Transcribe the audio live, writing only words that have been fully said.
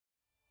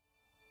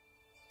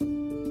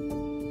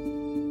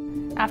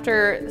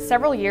After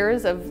several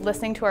years of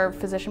listening to our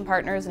physician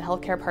partners and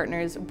healthcare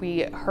partners,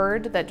 we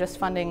heard that just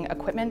funding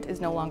equipment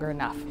is no longer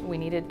enough. We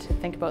needed to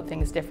think about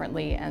things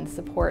differently and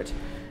support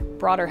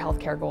broader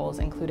healthcare goals,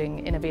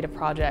 including innovative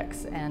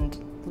projects,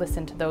 and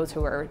listen to those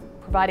who are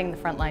providing the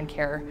frontline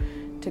care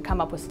to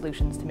come up with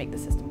solutions to make the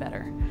system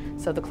better.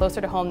 So the Closer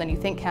to Home Than You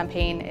Think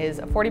campaign is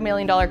a $40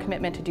 million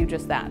commitment to do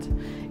just that.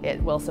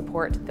 It will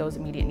support those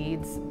immediate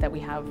needs that we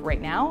have right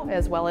now,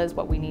 as well as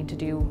what we need to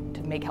do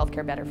to make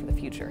healthcare better for the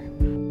future.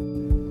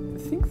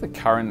 I think the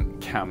current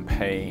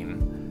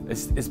campaign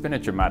it's been a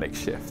dramatic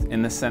shift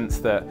in the sense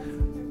that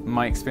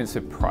my experience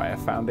with prior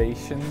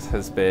foundations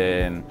has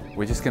been,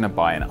 we're just going to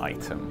buy an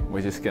item.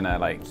 We're just going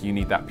to, you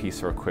need that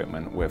piece of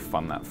equipment, we'll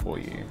fund that for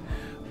you.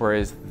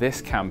 Whereas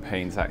this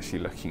campaign's actually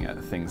looking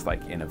at things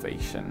like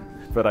innovation.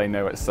 But I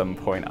know at some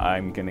point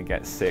I'm going to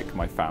get sick,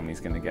 my family's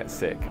going to get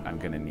sick, I'm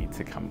going to need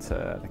to come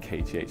to the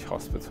KGH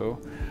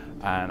hospital.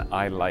 And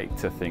I like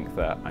to think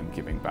that I'm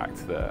giving back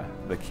to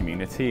the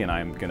community, and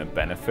I'm going to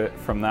benefit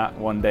from that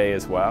one day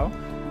as well.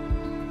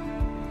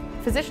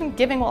 Physician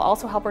giving will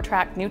also help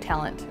attract new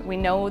talent. We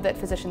know that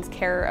physicians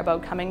care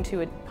about coming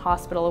to a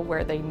hospital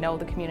where they know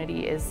the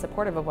community is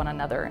supportive of one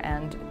another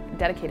and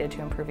dedicated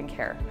to improving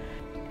care.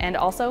 And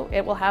also,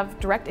 it will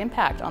have direct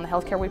impact on the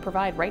healthcare we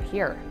provide right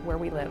here, where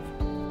we live.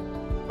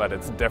 But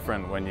it's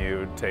different when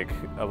you take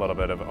a little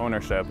bit of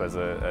ownership as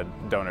a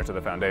donor to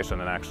the foundation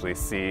and actually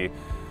see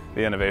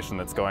the innovation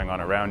that's going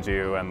on around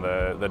you and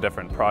the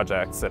different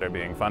projects that are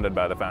being funded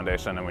by the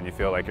foundation, and when you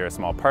feel like you're a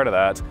small part of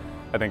that,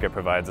 I think it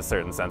provides a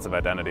certain sense of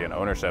identity and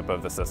ownership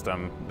of the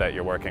system that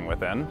you're working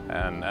within,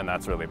 and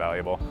that's really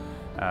valuable.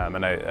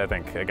 And I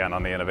think, again,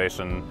 on the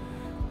innovation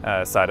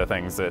side of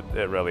things, it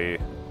really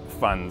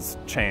funds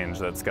change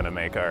that's going to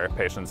make our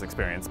patients'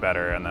 experience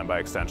better, and then by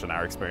extension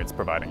our experience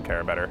providing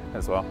care better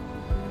as well.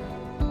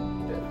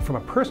 From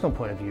a personal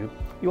point of view,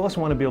 you also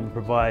want to be able to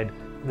provide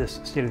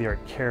this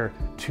state-of-the-art care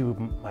to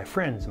my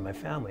friends and my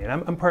family,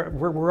 and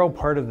we're all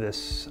part of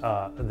this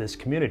this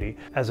community.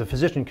 As a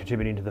physician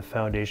contributing to the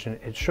foundation,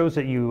 it shows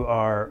that you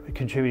are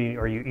contributing,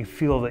 or you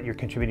feel that you're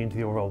contributing to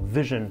the overall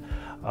vision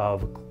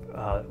of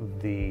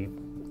the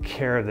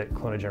care that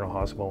Kelowna General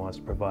Hospital wants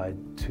to provide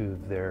to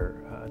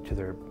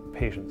their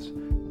patients.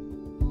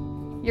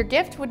 Your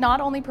gift would not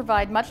only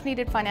provide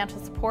much-needed financial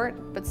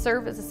support, but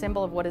serve as a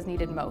symbol of what is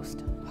needed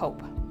most: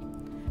 hope.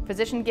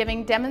 Physician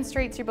giving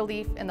demonstrates your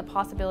belief in the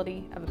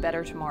possibility of a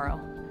better tomorrow.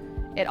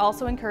 It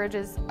also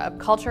encourages a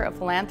culture of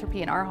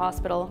philanthropy in our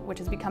hospital, which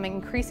is becoming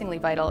increasingly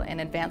vital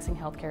in advancing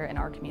healthcare in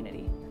our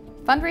community.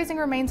 Fundraising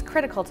remains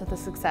critical to the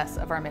success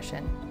of our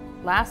mission.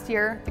 Last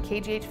year, the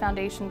KGH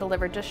Foundation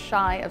delivered just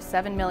shy of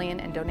 $7 million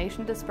in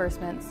donation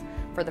disbursements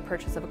for the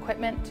purchase of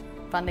equipment,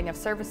 funding of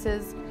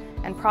services,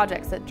 and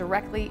projects that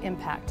directly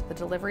impact the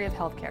delivery of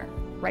healthcare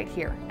right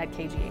here at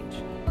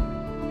KGH.